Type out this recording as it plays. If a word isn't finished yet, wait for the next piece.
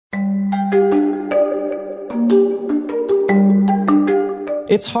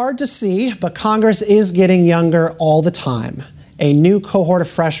It's hard to see, but Congress is getting younger all the time. A new cohort of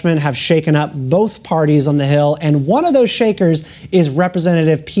freshmen have shaken up both parties on the Hill, and one of those shakers is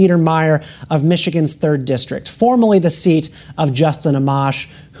Representative Peter Meijer of Michigan's 3rd District, formerly the seat of Justin Amash,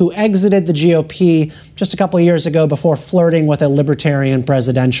 who exited the GOP just a couple of years ago before flirting with a libertarian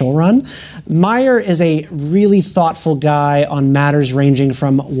presidential run. Meijer is a really thoughtful guy on matters ranging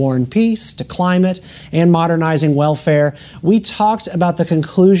from war and peace to climate and modernizing welfare. We talked about the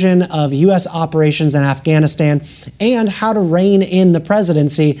conclusion of U.S. operations in Afghanistan and how to rein in the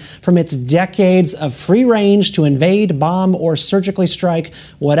presidency from its decades of free range to invade, bomb, or surgically strike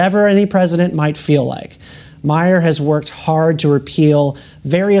whatever any president might feel like. Meijer has worked hard to repeal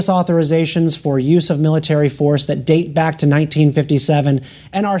various authorizations for use of military force that date back to 1957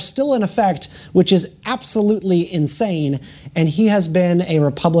 and are still in effect, which is absolutely insane. And he has been a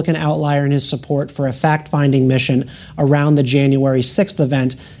Republican outlier in his support for a fact-finding mission around the January 6th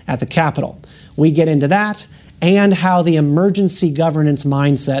event at the Capitol. We get into that and how the emergency governance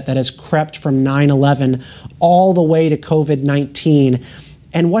mindset that has crept from 9/11 all the way to COVID-19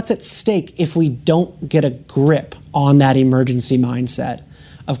 and what's at stake if we don't get a grip on that emergency mindset.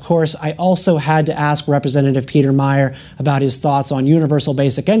 Of course, I also had to ask Representative Peter Meijer about his thoughts on universal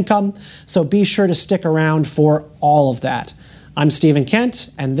basic income, so be sure to stick around for all of that. I'm Stephen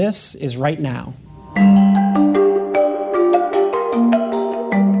Kent, and this is Right Now.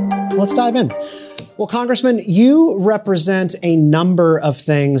 Let's dive in. Well, Congressman, you represent a number of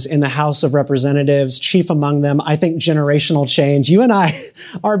things in the House of Representatives, chief among them, I think, generational change. You and I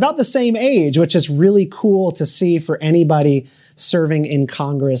are about the same age, which is really cool to see for anybody serving in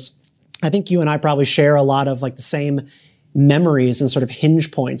Congress. I think you and I probably share a lot of the same memories and sort of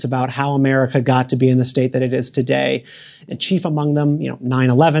hinge points about how America got to be in the state that it is today. And chief among them,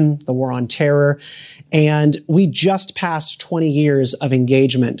 9/11, the war on terror. And we just passed 20 years of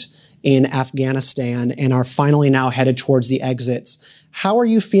engagement in Afghanistan and are finally now headed towards the exits. How are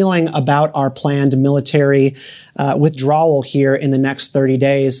you feeling about our planned military withdrawal here in the next 30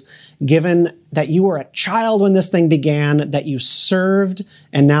 days, given that you were a child when this thing began, that you served,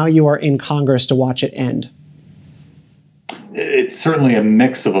 and now you are in Congress to watch it end? It's certainly a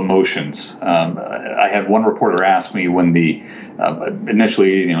mix of emotions. I had one reporter ask me when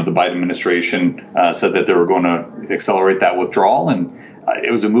initially, the Biden administration said that they were going to accelerate that withdrawal, and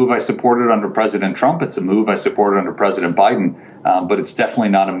it was a move I supported under President Trump. It's a move I supported under President Biden, but it's definitely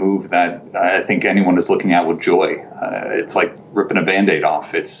not a move that I think anyone is looking at with joy. It's like ripping a Band-Aid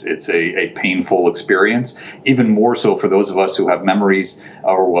off. It's a painful experience, even more so for those of us who have memories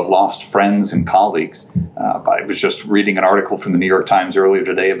or who have lost friends and colleagues. I was just reading an article from the New York Times earlier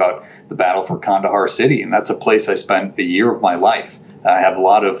today about the battle for Kandahar City, and that's a place I spent a year of my life. I have a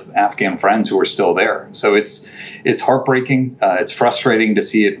lot of Afghan friends who are still there. So it's heartbreaking. It's frustrating to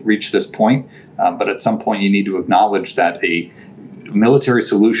see it reach this point. But at some point, you need to acknowledge that a military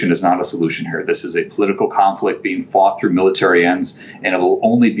solution is not a solution here. This is a political conflict being fought through military ends, and it will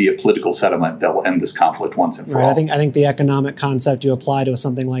only be a political settlement that will end this conflict once and for all. I think the economic concept you apply to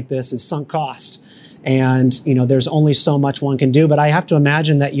something like this is sunk cost. And, there's only so much one can do. But I have to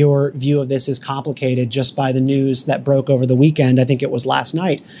imagine that your view of this is complicated just by the news that broke over the weekend. I think it was last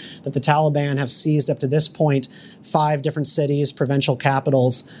night that the Taliban have seized up to this point 5 different cities, provincial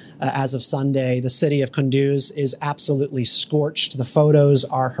capitals, as of Sunday. The city of Kunduz is absolutely scorched. The photos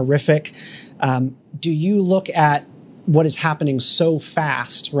are horrific. Do you look at what is happening so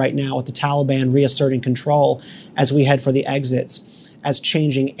fast right now with the Taliban reasserting control as we head for the exits as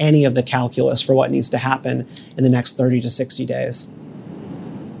changing any of the calculus for what needs to happen in the next 30 to 60 days?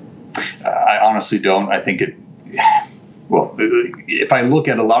 I honestly don't. I think if I look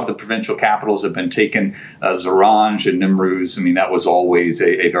at a lot of the provincial capitals that have been taken, Zaranj and Nimruz, that was always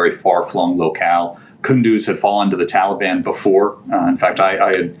a very far-flung locale. Kunduz had fallen to the Taliban before. In fact,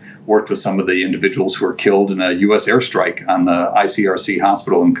 I had worked with some of the individuals who were killed in a U.S. airstrike on the ICRC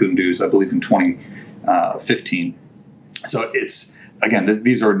hospital in Kunduz, I believe in 2015. So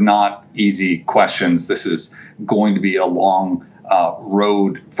these are not easy questions. This is going to be a long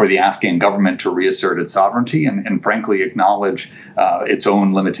road for the Afghan government to reassert its sovereignty and frankly, acknowledge its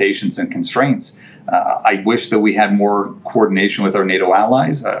own limitations and constraints. I wish that we had more coordination with our NATO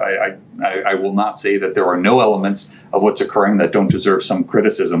allies. I will not say that there are no elements of what's occurring that don't deserve some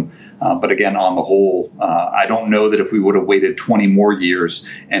criticism. But again, on the whole, I don't know that if we would have waited 20 more years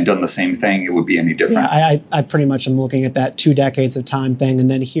and done the same thing, it would be any different. Yeah, I pretty much am looking at that 2 decades of time thing and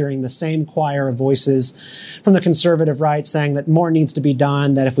then hearing the same choir of voices from the conservative right saying that more needs to be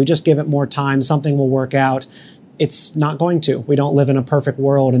done, that if we just give it more time, something will work out. it's not going to. We don't live in a perfect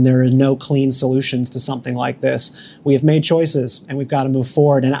world, and there are no clean solutions to something like this. We have made choices, and we've got to move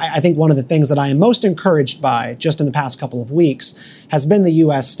forward. And I think one of the things that I am most encouraged by just in the past couple of weeks has been the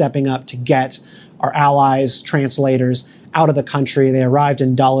U.S. stepping up to get our allies, translators, out of the country. They arrived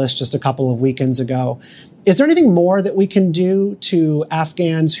in Dulles just a couple of weekends ago. Is there anything more that we can do to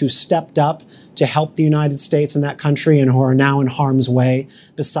Afghans who stepped up to help the United States in that country and who are now in harm's way,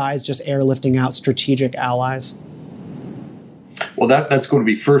 besides just airlifting out strategic allies? Well, that's going to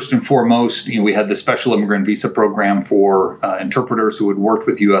be first and foremost. We had the special immigrant visa program for interpreters who had worked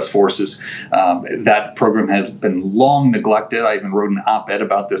with U.S. forces. That program has been long neglected. I even wrote an op-ed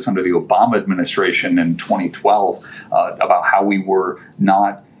about this under the Obama administration in 2012 about how we were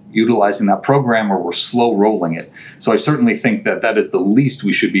not utilizing that program, or we're slow rolling it. So I certainly think that is the least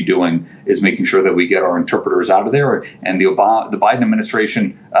we should be doing, is making sure that we get our interpreters out of there. And the Biden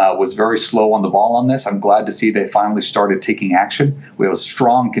administration was very slow on the ball on this. I'm glad to see they finally started taking action. We have a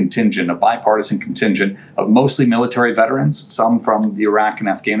strong contingent, a bipartisan contingent of mostly military veterans, some from the Iraq and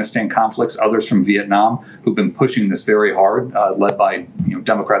Afghanistan conflicts, others from Vietnam, who've been pushing this very hard, led by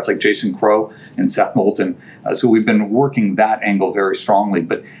Democrats like Jason Crow and Seth Moulton. So we've been working that angle very strongly.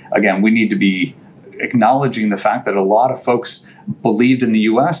 But again, we need to be acknowledging the fact that a lot of folks believed in the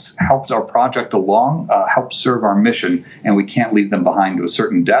U.S., helped our project along, helped serve our mission, and we can't leave them behind to a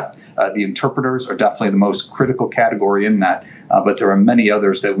certain death. The interpreters are definitely the most critical category in that, but there are many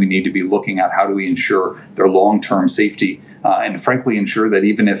others that we need to be looking at. How do we ensure their long-term safety? And frankly, ensure that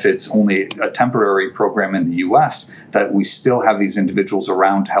even if it's only a temporary program in the U.S., that we still have these individuals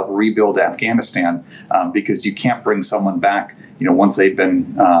around to help rebuild Afghanistan, because you can't bring someone back, once they've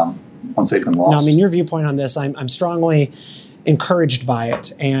been lost. Now, I mean, your viewpoint on this, I'm strongly encouraged by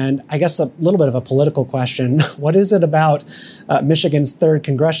it. And I guess a little bit of a political question. What is it about Michigan's 3rd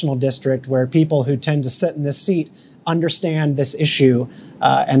congressional district where people who tend to sit in this seat understand this issue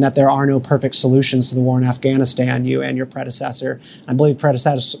and that there are no perfect solutions to the war in Afghanistan? You and your predecessor, I believe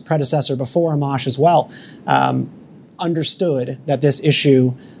predecessor before Amash as well, understood that this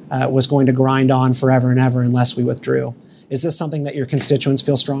issue was going to grind on forever and ever unless we withdrew. Is this something that your constituents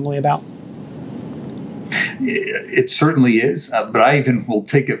feel strongly about? It certainly is, but I even will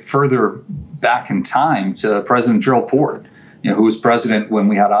take it further back in time to President Gerald Ford, who was president when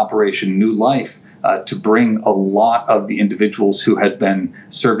we had Operation New Life, to bring a lot of the individuals who had been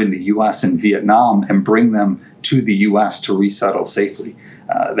serving the U.S. in Vietnam and bring them to the U.S. to resettle safely.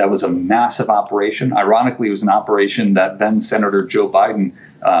 That was a massive operation. Ironically, it was an operation that then Senator Joe Biden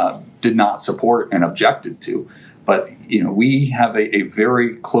did not support and objected to. But, we have a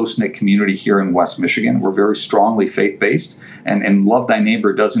very close-knit community here in West Michigan. We're very strongly faith-based. And love thy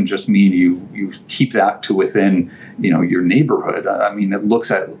neighbor doesn't just mean you keep that to within, your neighborhood. I mean, it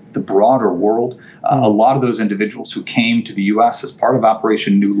looks at the broader world. A lot of those individuals who came to the U.S. as part of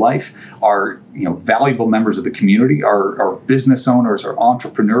Operation New Life are, valuable members of the community, are business owners, are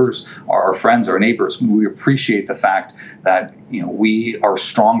entrepreneurs, are our friends, our neighbors. We appreciate the fact that, we are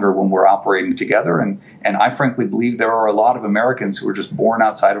stronger when we're operating together. And I frankly believe there are a lot of Americans who are just born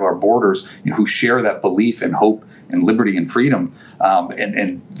outside of our borders, who share that belief and hope and liberty and freedom.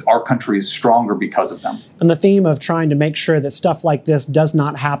 And our country is stronger because of them. On the theme of trying to make sure that stuff like this does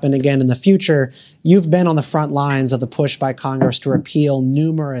not happen again in the future, you've been on the front lines of the push by Congress to repeal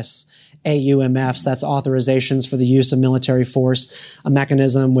numerous AUMFs, that's authorizations for the use of military force, a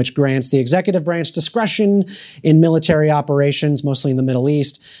mechanism which grants the executive branch discretion in military operations, mostly in the Middle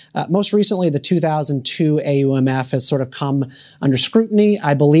East. Most recently, the 2002 AUMF has sort of come under scrutiny.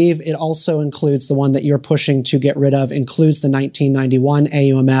 I believe it also includes the one that you're pushing to get rid of, includes the 1991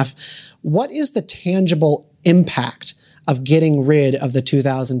 AUMF. What is the tangible impact of getting rid of the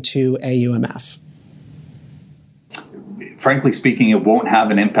 2002 AUMF? Frankly speaking, it won't have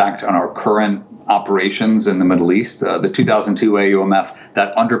an impact on our current operations in the Middle East. The 2002 AUMF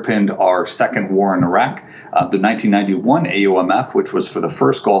that underpinned our second war in Iraq. The 1991 AUMF, which was for the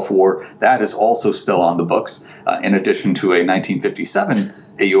first Gulf War, that is also still on the books, in addition to a 1957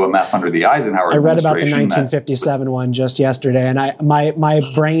 AUMF under the Eisenhower administration. I read about the 1957 one just yesterday, and my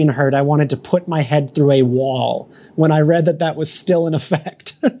brain hurt. I wanted to put my head through a wall when I read that was still in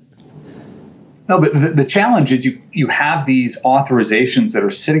effect. No, but the challenge is you have these authorizations that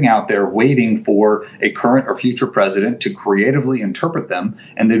are sitting out there waiting for a current or future president to creatively interpret them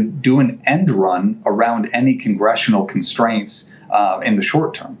and then do an end run around any congressional constraints in the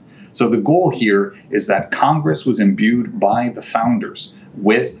short term. So the goal here is that Congress was imbued by the founders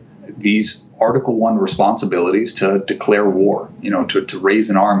with these Article 1 responsibilities to declare war, to raise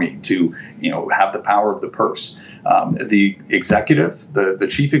an army, to, have the power of the purse. The executive, the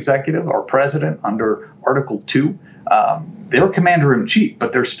chief executive, our president under Article 2, they're commander-in-chief,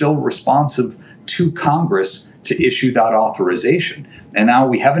 but they're still responsive to Congress to issue that authorization. And now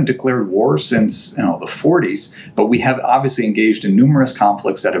we haven't declared war since the 40s, but we have obviously engaged in numerous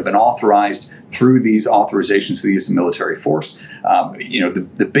conflicts that have been authorized through these authorizations to the use of military force.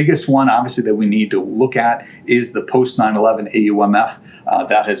 The biggest one, obviously, that we need to look at is the post-9/11 AUMF.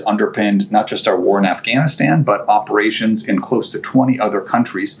 That has underpinned not just our war in Afghanistan, but operations in close to 20 other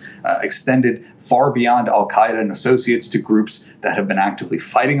countries, extended far beyond al-Qaeda and associates to groups that have been actively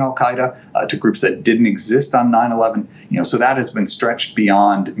fighting al-Qaeda, to groups that didn't exist on 9/11. So that has been stretched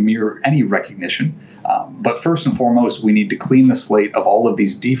beyond mere any recognition. But first and foremost, we need to clean the slate of all of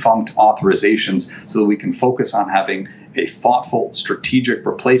these defunct authorizations so that we can focus on having a thoughtful, strategic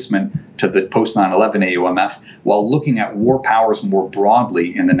replacement to the post-9/11 AUMF while looking at war powers more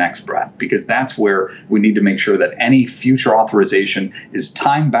broadly in the next breath, because that's where we need to make sure that any future authorization is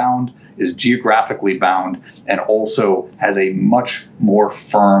time-bound, is geographically bound, and also has a much more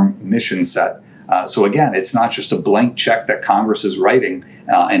firm mission set. So again, it's not just a blank check that Congress is writing,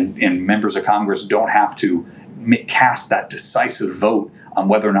 and members of Congress don't have to cast that decisive vote on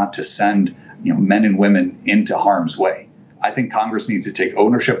whether or not to send men and women into harm's way. I think Congress needs to take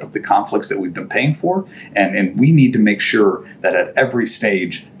ownership of the conflicts that we've been paying for, and we need to make sure that at every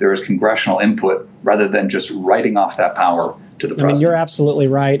stage there is congressional input rather than just writing off that power to the president. You're absolutely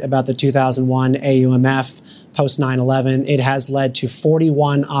right about the 2001 AUMF post 9/11. It has led to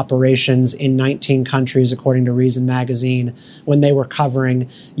 41 operations in 19 countries, according to Reason Magazine, when they were covering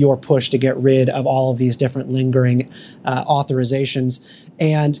your push to get rid of all of these different lingering authorizations.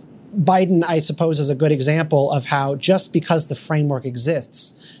 And Biden, I suppose, is a good example of how just because the framework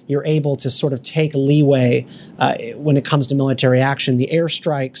exists, you're able to sort of take leeway when it comes to military action. The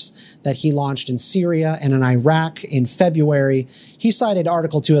airstrikes that he launched in Syria and in Iraq in February, he cited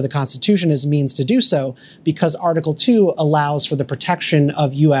Article 2 of the Constitution as means to do so because Article 2 allows for the protection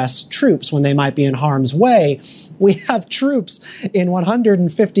of U.S. troops when they might be in harm's way. We have troops in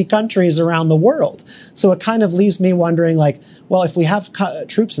 150 countries around the world. So it kind of leaves me wondering, well, if we have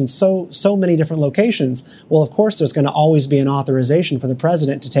troops in so many different locations, well, of course, there's going to always be an authorization for the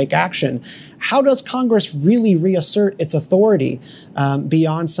president to take action. How does Congress really reassert its authority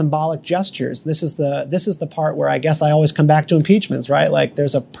beyond symbolic gestures? This is the part where I guess I always come back to impeachments, right?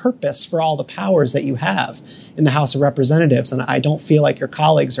 There's a purpose for all the powers that you have in the House of Representatives, and I don't feel like your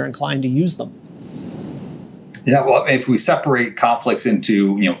colleagues are inclined to use them. Yeah, well, if we separate conflicts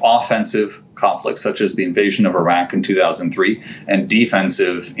into offensive conflicts such as the invasion of Iraq in 2003 and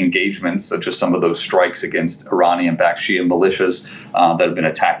defensive engagements such as some of those strikes against Iranian-backed Shia militias that have been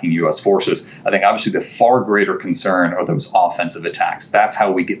attacking U.S. forces, I think obviously the far greater concern are those offensive attacks. That's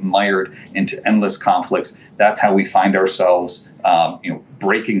how we get mired into endless conflicts. That's how we find ourselves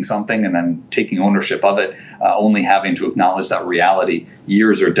breaking something and then taking ownership of it, only having to acknowledge that reality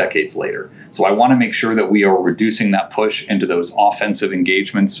years or decades later. So I want to make sure that we are reducing that push into those offensive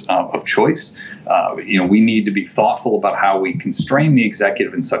engagements of choice. We need to be thoughtful about how we constrain the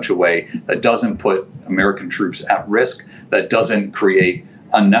executive in such a way that doesn't put American troops at risk, that doesn't create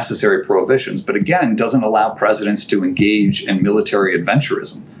unnecessary prohibitions, but again, doesn't allow presidents to engage in military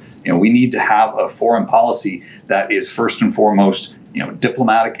adventurism. We need to have a foreign policy that is first and foremost,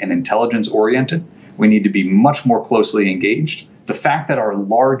 diplomatic and intelligence oriented. We need to be much more closely engaged. The fact that our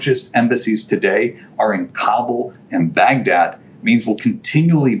largest embassies today are in Kabul and Baghdad means we'll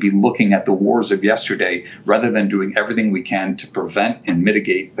continually be looking at the wars of yesterday rather than doing everything we can to prevent and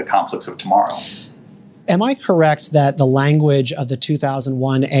mitigate the conflicts of tomorrow. Am I correct that the language of the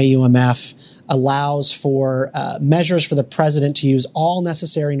 2001 AUMF allows for measures for the president to use all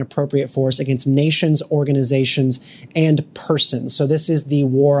necessary and appropriate force against nations, organizations, and persons? So this is the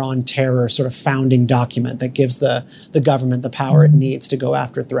War on Terror sort of founding document that gives the government the power it needs to go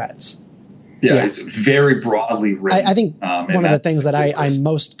after threats. Yeah, it's very broadly written. I think one of the things that I'm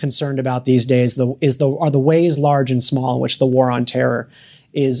most concerned about these days are the ways, large and small, in which the War on Terror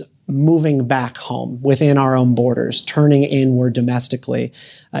is moving back home within our own borders, turning inward domestically.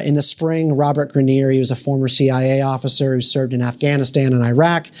 In the spring, Robert Grenier, he was a former CIA officer who served in Afghanistan and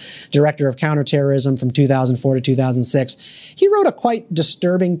Iraq, director of counterterrorism from 2004 to 2006. He wrote a quite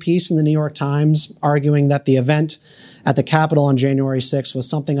disturbing piece in the New York Times arguing that the event at the Capitol on January 6th was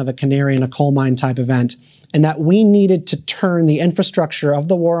something of a canary in a coal mine type event, and that we needed to turn the infrastructure of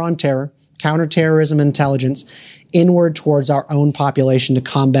the War on Terror, counterterrorism intelligence, inward towards our own population to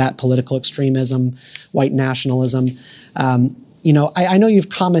combat political extremism, white nationalism. I know you've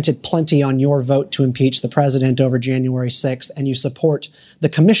commented plenty on your vote to impeach the president over January 6th, and you support the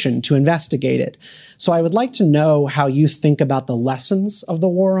commission to investigate it. So I would like to know how you think about the lessons of the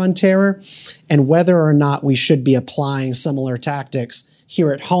war on terror and whether or not we should be applying similar tactics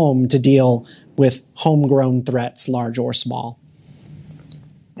here at home to deal with homegrown threats, large or small.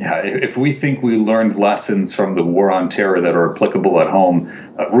 Yeah, if we think we learned lessons from the war on terror that are applicable at home,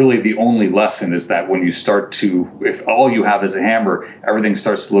 really the only lesson is that when you start to, if all you have is a hammer, everything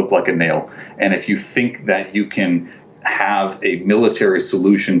starts to look like a nail. And if you think that you can have a military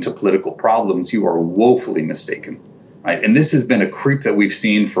solution to political problems, you are woefully mistaken. Right. And this has been a creep that we've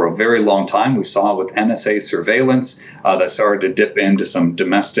seen for a very long time. We saw it with NSA surveillance that started to dip into some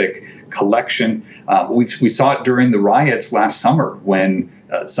domestic collection. We saw it during the riots last summer when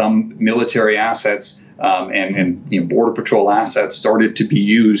some military assets and Border Patrol assets started to be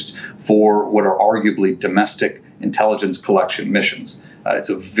used for what are arguably domestic intelligence collection missions. It's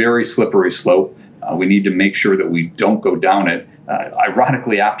a very slippery slope. We need to make sure that we don't go down it.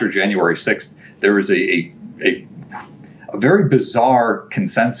 Ironically, after January 6th, there was a very bizarre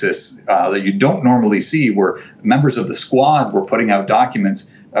consensus that you don't normally see, where members of the squad were putting out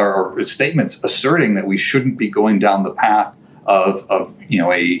documents or statements asserting that we shouldn't be going down the path of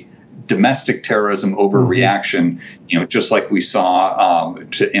a domestic terrorism overreaction, just like we saw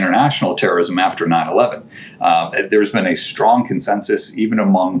to international terrorism after 9/11. There's been a strong consensus, even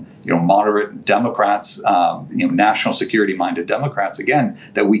among moderate Democrats, national security-minded Democrats, again,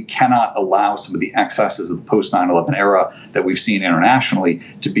 that we cannot allow some of the excesses of the post 9/11 era that we've seen internationally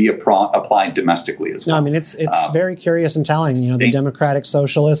to be applied domestically as well. No, I mean it's very curious and telling. The Democratic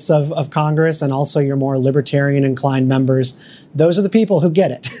Socialists of Congress and also your more libertarian-inclined members. Those are the people who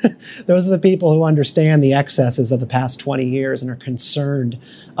get it. Those are the people who understand the excesses of the past 20 years and are concerned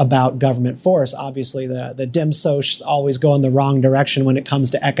about government force. Obviously, the dim socs always go in the wrong direction when it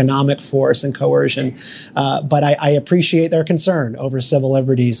comes to economic force and coercion. But I appreciate their concern over civil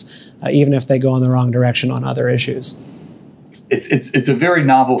liberties, even if they go in the wrong direction on other issues. It's a very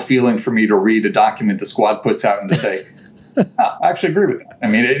novel feeling for me to read a document the squad puts out and to say, I actually agree with that. I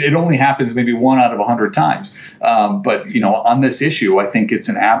mean, it only happens maybe 1 out of 100 times. But, on this issue, I think it's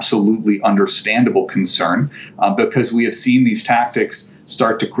an absolutely understandable concern because we have seen these tactics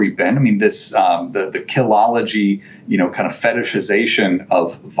start to creep in. I mean, this the killology, kind of fetishization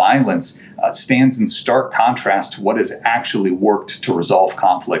of violence stands in stark contrast to what has actually worked to resolve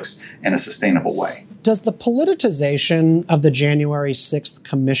conflicts in a sustainable way. Does the politicization of the January 6th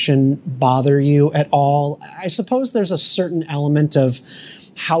Commission bother you at all? I suppose there's a certain element of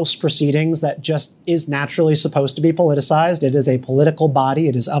House proceedings that just is naturally supposed to be politicized. It is a political body.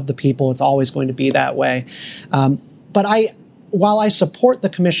 It is of the people. It's always going to be that way. But while I support the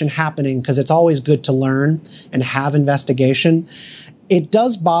commission happening because it's always good to learn and have investigation, it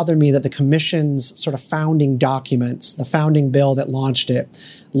does bother me that the commission's sort of founding documents, the founding bill that launched it,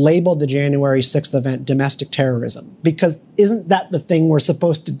 labeled the January 6th event domestic terrorism. Because isn't that the thing we're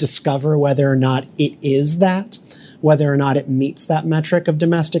supposed to discover, whether or not it is that, whether or not it meets that metric of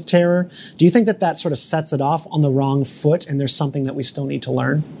domestic terror? Do you think that that sort of sets it off on the wrong foot and there's something that we still need to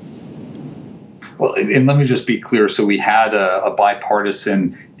learn? Well, and let me just be clear. So we had a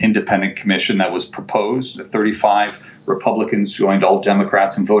bipartisan independent commission that was proposed. 35 Republicans joined all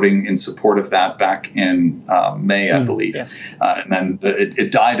Democrats in voting in support of that back in May, I believe. Yes. And then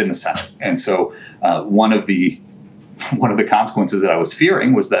it died in the Senate. And so one of the consequences that I was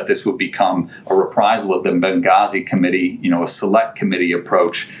fearing was that this would become a reprisal of the Benghazi committee, a select committee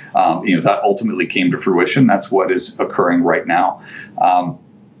approach. That ultimately came to fruition. That's what is occurring right now.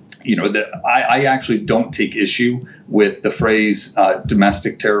 I actually don't take issue with the phrase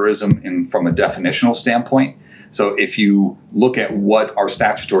domestic terrorism from a definitional standpoint. So if you look at what our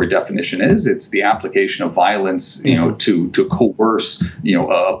statutory definition is, it's the application of violence, to coerce,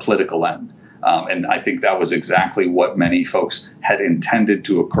 a political end. And I think that was exactly what many folks had intended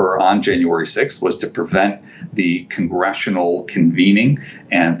to occur on January 6th, was to prevent the congressional convening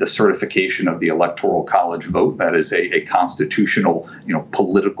and the certification of the Electoral College vote. That is a constitutional,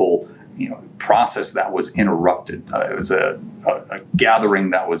 political, process that was interrupted. It was a gathering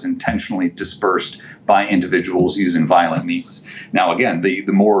that was intentionally dispersed by individuals using violent means. Now, again, the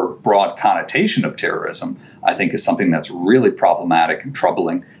more broad connotation of terrorism, I think, is something that's really problematic and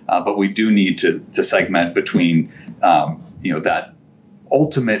troubling. But we do need to segment between, that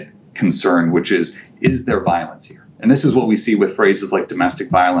ultimate concern, which is there violence here? And this is what we see with phrases like domestic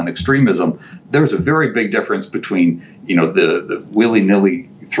violent extremism. There's a very big difference between, the willy-nilly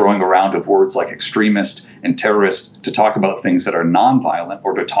throwing around of words like extremist and terrorist to talk about things that are nonviolent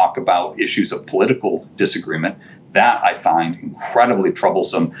or to talk about issues of political disagreement. That I find incredibly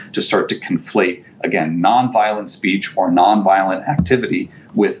troublesome, to start to conflate, again, nonviolent speech or nonviolent activity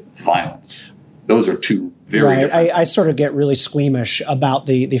with violence. Those are two very different. I sort of get really squeamish about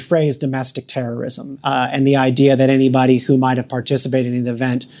the phrase domestic terrorism and the idea that anybody who might have participated in the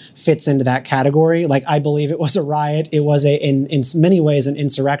event fits into that category. Like, I believe it was a riot. It was in many ways an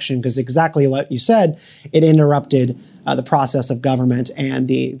insurrection, because exactly what you said, it interrupted the process of government and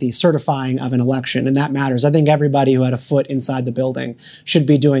the certifying of an election, and that matters. I think everybody who had a foot inside the building should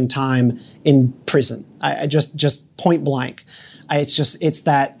be doing time in prison. I just point blank. It's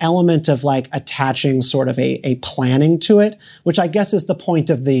that element of like attaching sort of a planning to it, which I guess is the point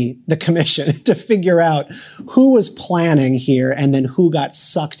of the commission, to figure out who was planning here and then who got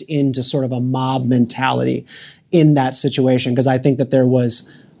sucked into sort of a mob mentality in that situation, because I think that there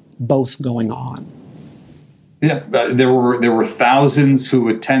was both going on. Yeah, there were thousands who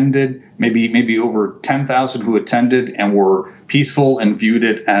attended, maybe over 10,000 who attended and were peaceful and viewed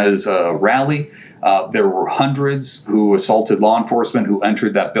it as a rally. There were hundreds who assaulted law enforcement, who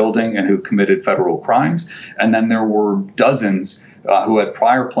entered that building and who committed federal crimes. And then there were dozens who had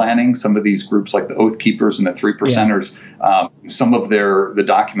prior planning. Some of these groups, like the Oath Keepers and the Three Percenters, some of the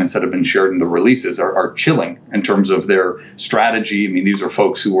documents that have been shared in the releases are chilling in terms of their strategy. I mean, these are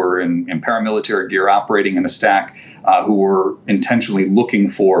folks who were in paramilitary gear, operating in a stack, who were intentionally looking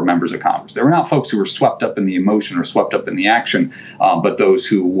for members of Congress. They were not folks who were swept up in the emotion or swept up in the action, but those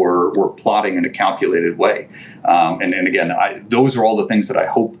who were plotting in a calculated way. And again, those are all the things that I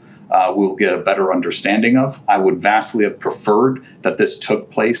hope we'll get a better understanding of. I would vastly have preferred that this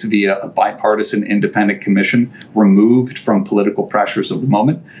took place via a bipartisan independent commission, removed from political pressures of the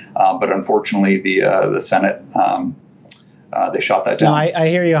moment. But unfortunately, the Senate, they shot that down. No, I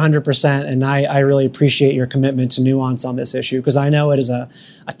hear you 100%, and I really appreciate your commitment to nuance on this issue, because I know it is a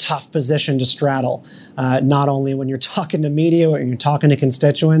tough position to straddle. Not only when you're talking to media or you're talking to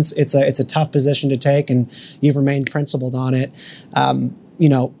constituents, it's a tough position to take, and you've remained principled on it.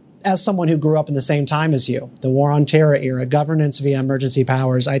 As someone who grew up in the same time as you, the War on Terror era, governance via emergency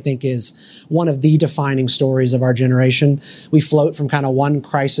powers, I think, is one of the defining stories of our generation. We float from kind of one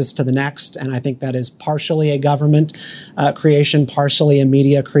crisis to the next, and I think that is partially a government creation, partially a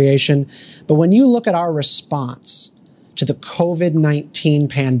media creation. But when you look at our response to the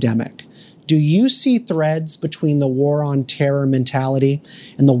COVID-19 pandemic, do you see threads between the War on Terror mentality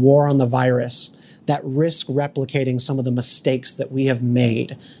and the war on the virus that risk replicating some of the mistakes that we have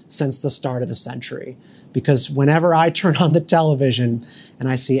made since the start of the century? Because whenever I turn on the television and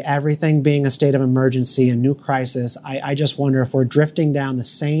I see everything being a state of emergency, a new crisis, I just wonder if we're drifting down the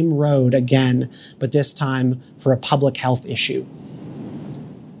same road again, but this time for a public health issue.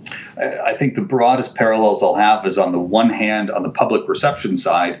 I think the broadest parallels I'll have is, on the one hand, on the public reception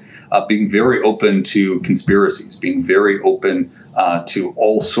side, being very open to conspiracies, being very open to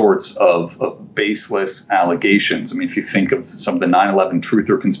all sorts of baseless allegations. I mean, if you think of some of the 9/11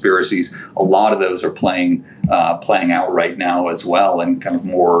 truther conspiracies, a lot of those are playing out right now as well, in kind of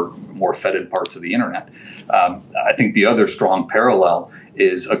more fetid parts of the internet. I think the other strong parallel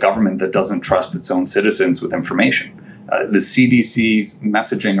is a government that doesn't trust its own citizens with information. The CDC's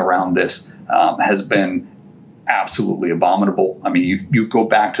messaging around this has been absolutely abominable. I mean, you go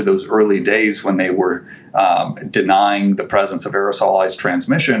back to those early days when they were denying the presence of aerosolized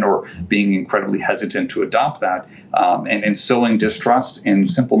transmission, or being incredibly hesitant to adopt that, and sowing distrust in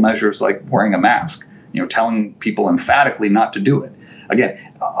simple measures like wearing a mask, telling people emphatically not to do it. Again,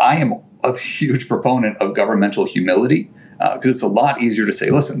 I am a huge proponent of governmental humility, because it's a lot easier to say,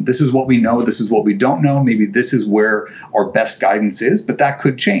 listen, this is what we know, this is what we don't know, maybe this is where our best guidance is, but that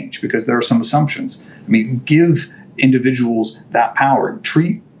could change because there are some assumptions. I mean, give individuals that power,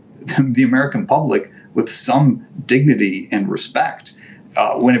 treat the American public with some dignity and respect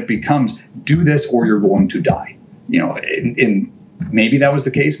when it becomes, do this or you're going to die. Maybe that was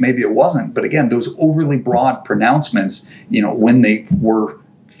the case, maybe it wasn't. But again, those overly broad pronouncements, when they were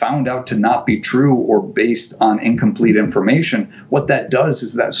found out to not be true or based on incomplete information, what that does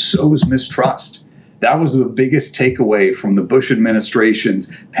is that sows mistrust. That was the biggest takeaway from the Bush administration's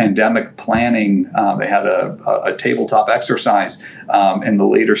pandemic planning. They had a tabletop exercise in the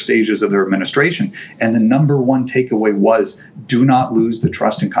later stages of their administration. And the number one takeaway was, do not lose the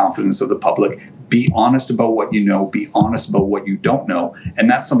trust and confidence of the public. Be honest about what you know. Be honest about what you don't know. And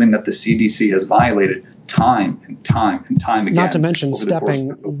that's something that the CDC has violated time and time and time again. Not to mention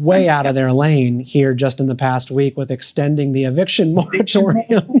stepping way out of their lane here just in the past week with extending the eviction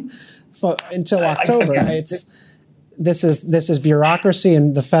moratorium until October. This is bureaucracy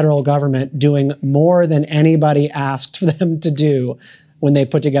and the federal government doing more than anybody asked them to do when they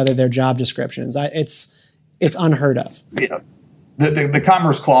put together their job descriptions. it's unheard of. Yeah. The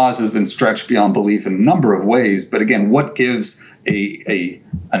Commerce Clause has been stretched beyond belief in a number of ways. But again, what gives an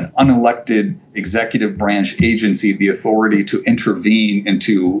unelected executive branch agency the authority to intervene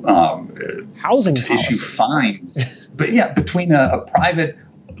into housing to policy, issue fines? But yeah, between a private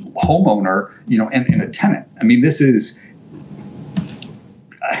homeowner, and a tenant. I mean, this is.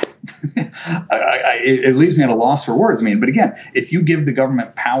 It leaves me at a loss for words. I mean, but again, if you give the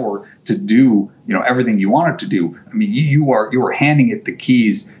government power to do, everything you want it to do, I mean, you are handing it the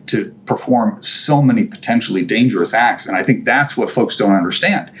keys to perform so many potentially dangerous acts. And I think that's what folks don't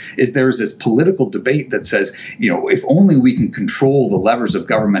understand is there's this political debate that says, if only we can control the levers of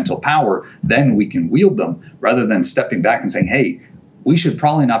governmental power, then we can wield them, rather than stepping back and saying, hey, we should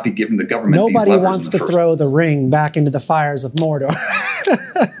probably not be giving the government these levers. Nobody wants to throw the ring back into the fires of Mordor.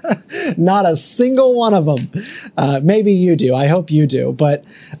 Not a single one of them. Maybe you do. I hope you do. But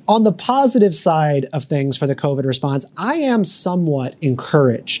on the positive side of things for the COVID response, I am somewhat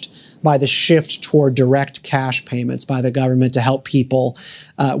encouraged by the shift toward direct cash payments by the government to help people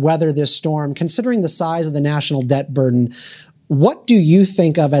weather this storm. Considering the size of the national debt burden, what do you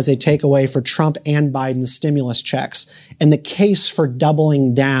think of as a takeaway for Trump and Biden's stimulus checks and the case for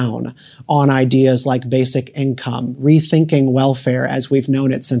doubling down on ideas like basic income, rethinking welfare as we've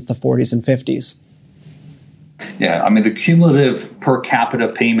known it since the 40s and 50s? Yeah, I mean, the cumulative per capita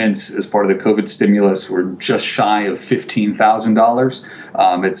payments as part of the COVID stimulus were just shy of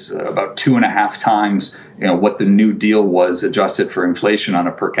 $15,000. It's about 2.5 times what the New Deal was adjusted for inflation on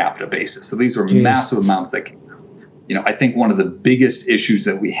a per capita basis. So these were massive amounts that came. I think one of the biggest issues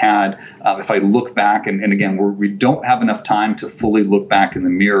that we had, if I look back, and again, we don't have enough time to fully look back in the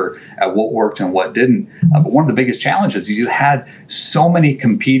mirror at what worked and what didn't. But one of the biggest challenges is you had so many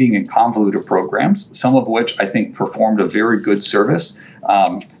competing and convoluted programs, some of which I think performed a very good service,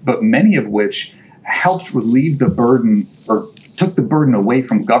 but many of which helped relieve the burden or took the burden away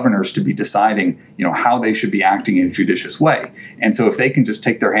from governors to be deciding, how they should be acting in a judicious way. And so if they can just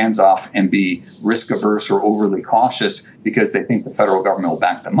take their hands off and be risk averse or overly cautious because they think the federal government will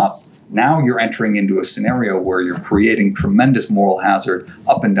back them up, now you're entering into a scenario where you're creating tremendous moral hazard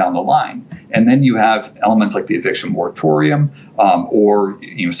up and down the line. And then you have elements like the eviction moratorium or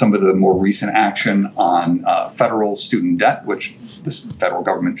some of the more recent action on federal student debt, which this federal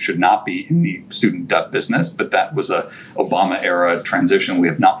government should not be in the student debt business, but that was a Obama-era transition. We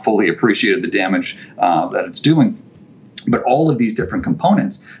have not fully appreciated the damage that it's doing. But all of these different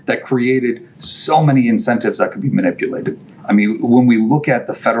components that created so many incentives that could be manipulated. I mean, when we look at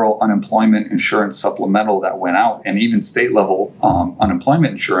the federal unemployment insurance supplemental that went out and even state level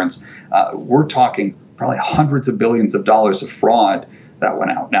unemployment insurance, we're talking probably hundreds of billions of dollars of fraud that went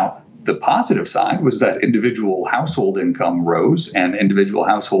out. Now, the positive side was that individual household income rose and individual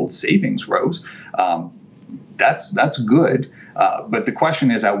household savings rose. That's good. But the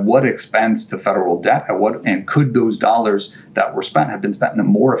question is, at what expense to federal debt? And could those dollars that were spent have been spent in a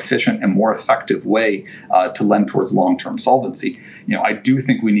more efficient and more effective way to lend towards long-term solvency? I do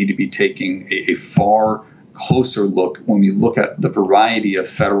think we need to be taking a far closer look when we look at the variety of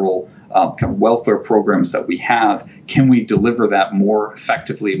federal kind of welfare programs that we have. Can we deliver that more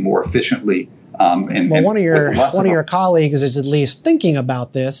effectively, more efficiently? One of your colleagues is at least thinking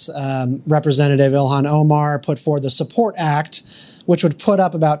about this. Representative Ilhan Omar put forward the Support Act, which would put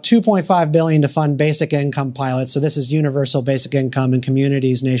up about $2.5 billion to fund basic income pilots. So this is universal basic income in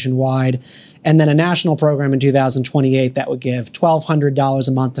communities nationwide. And then a national program in 2028 that would give $1,200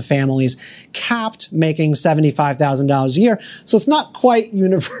 a month to families, capped making $75,000 a year. So it's not quite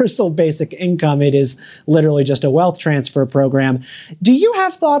universal basic income. It is literally just a wealth transfer program. Do you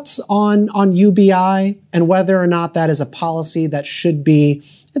have thoughts on UBI and whether or not that is a policy that should be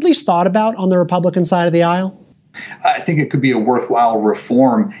at least thought about on the Republican side of the aisle? I think it could be a worthwhile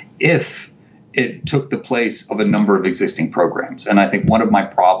reform if it took the place of a number of existing programs. And I think one of my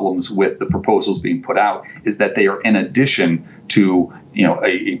problems with the proposals being put out is that they are in addition to,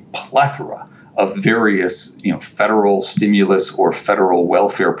 a plethora of various, federal stimulus or federal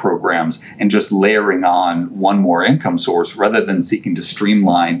welfare programs and just layering on one more income source rather than seeking to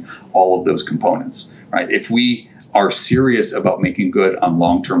streamline all of those components, right? If we are serious about making good on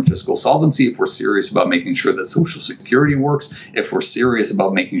long-term fiscal solvency, if we're serious about making sure that Social Security works, if we're serious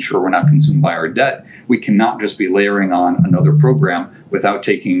about making sure we're not consumed by our debt, we cannot just be layering on another program without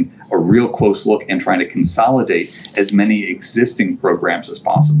taking a real close look and trying to consolidate as many existing programs as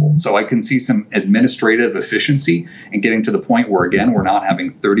possible. So I can see some administrative efficiency in getting to the point where, again, we're not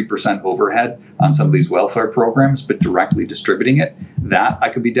having 30% overhead on some of these welfare programs, but directly distributing it. That I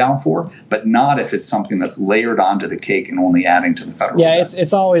could be down for, but not if it's something that's layered onto the cake and only adding to the federal debt.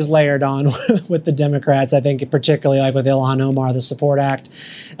 It's always layered on with the Democrats. I think particularly like with Ilhan Omar, the Support Act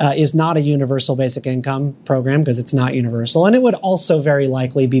is not a universal basic income program because it's not universal. And it would also very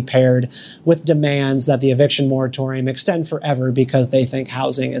likely be paired with demands that the eviction moratorium extend forever because they think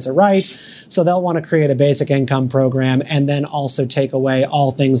housing is a right. So they'll want to create a basic income program and then also take away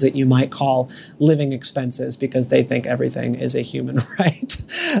all things that you might call living expenses because they think everything is a human right.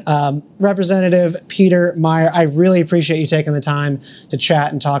 Representative Peter Meijer, I really appreciate you taking the time to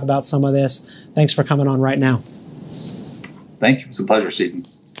chat and talk about some of this. Thanks for coming on right now. Thank you. It's a pleasure, Stephen.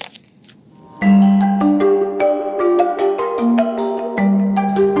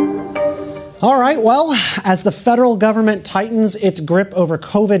 All right, well, as the federal government tightens its grip over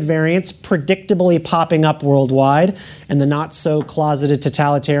COVID variants predictably popping up worldwide, and the not-so-closeted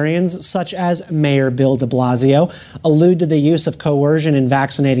totalitarians, such as Mayor Bill de Blasio, allude to the use of coercion in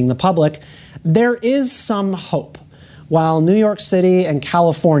vaccinating the public, there is some hope. While New York City and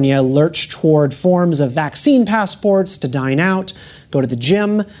California lurch toward forms of vaccine passports to dine out, go to the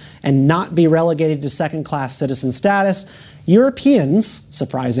gym, and not be relegated to second-class citizen status, Europeans,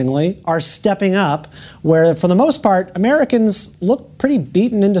 surprisingly, are stepping up where, for the most part, Americans look pretty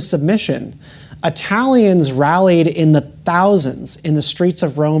beaten into submission. Italians rallied in the thousands in the streets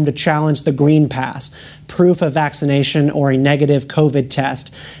of Rome to challenge the Green Pass, proof of vaccination or a negative COVID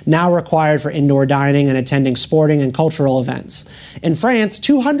test, now required for indoor dining and attending sporting and cultural events. In France,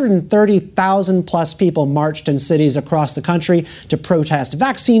 230,000 plus people marched in cities across the country to protest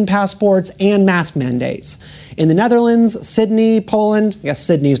vaccine passports and mask mandates. In the Netherlands, Sydney, Poland, I guess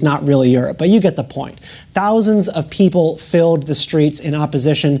Sydney's not really Europe, but you get the point. Thousands of people filled the streets in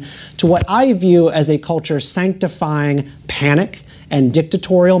opposition to what I view as a culture sanctifying panic and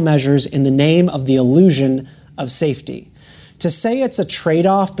dictatorial measures in the name of the illusion of safety. To say it's a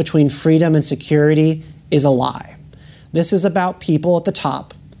trade-off between freedom and security is a lie. This is about people at the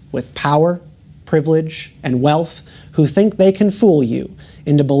top with power, privilege, and wealth who think they can fool you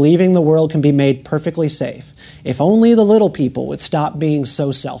into believing the world can be made perfectly safe. If only the little people would stop being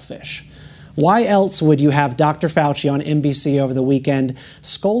so selfish. Why else would you have Dr. Fauci on NBC over the weekend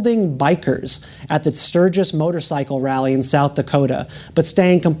scolding bikers at the Sturgis motorcycle rally in South Dakota, but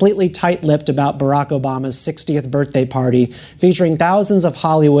staying completely tight-lipped about Barack Obama's 60th birthday party featuring thousands of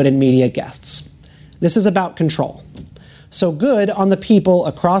Hollywood and media guests? This is about control. So good on the people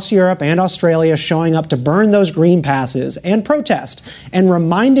across Europe and Australia showing up to burn those green passes and protest and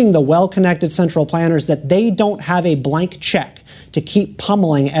reminding the well-connected central planners that they don't have a blank check to keep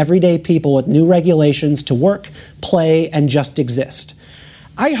pummeling everyday people with new regulations to work, play, and just exist.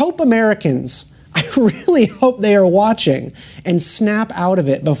 I hope Americans, I really hope they are watching and snap out of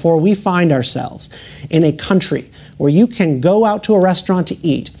it before we find ourselves in a country where you can go out to a restaurant to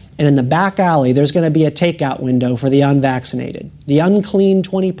eat and in the back alley, there's going to be a takeout window for the unvaccinated, the unclean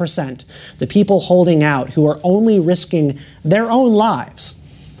 20%, the people holding out who are only risking their own lives.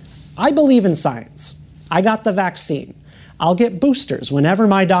 I believe in science. I got the vaccine. I'll get boosters whenever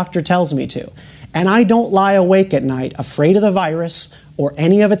my doctor tells me to. And I don't lie awake at night afraid of the virus or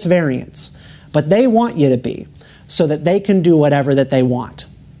any of its variants. But they want you to be so that they can do whatever that they want.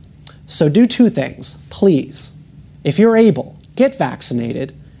 So do two things, please. If you're able, get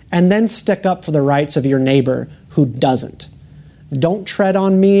vaccinated and then stick up for the rights of your neighbor who doesn't. Don't tread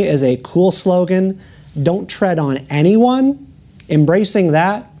on me is a cool slogan. Don't tread on anyone. Embracing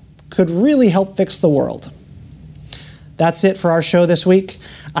that could really help fix the world. That's it for our show this week.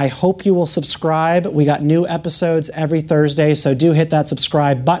 I hope you will subscribe. We got new episodes every Thursday, so do hit that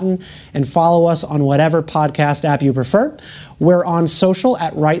subscribe button and follow us on whatever podcast app you prefer. We're on social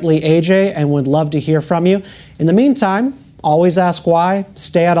at RightlyAJ and would love to hear from you. In the meantime, always ask why,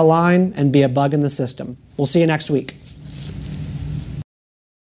 stay out of line, and be a bug in the system. We'll see you next week.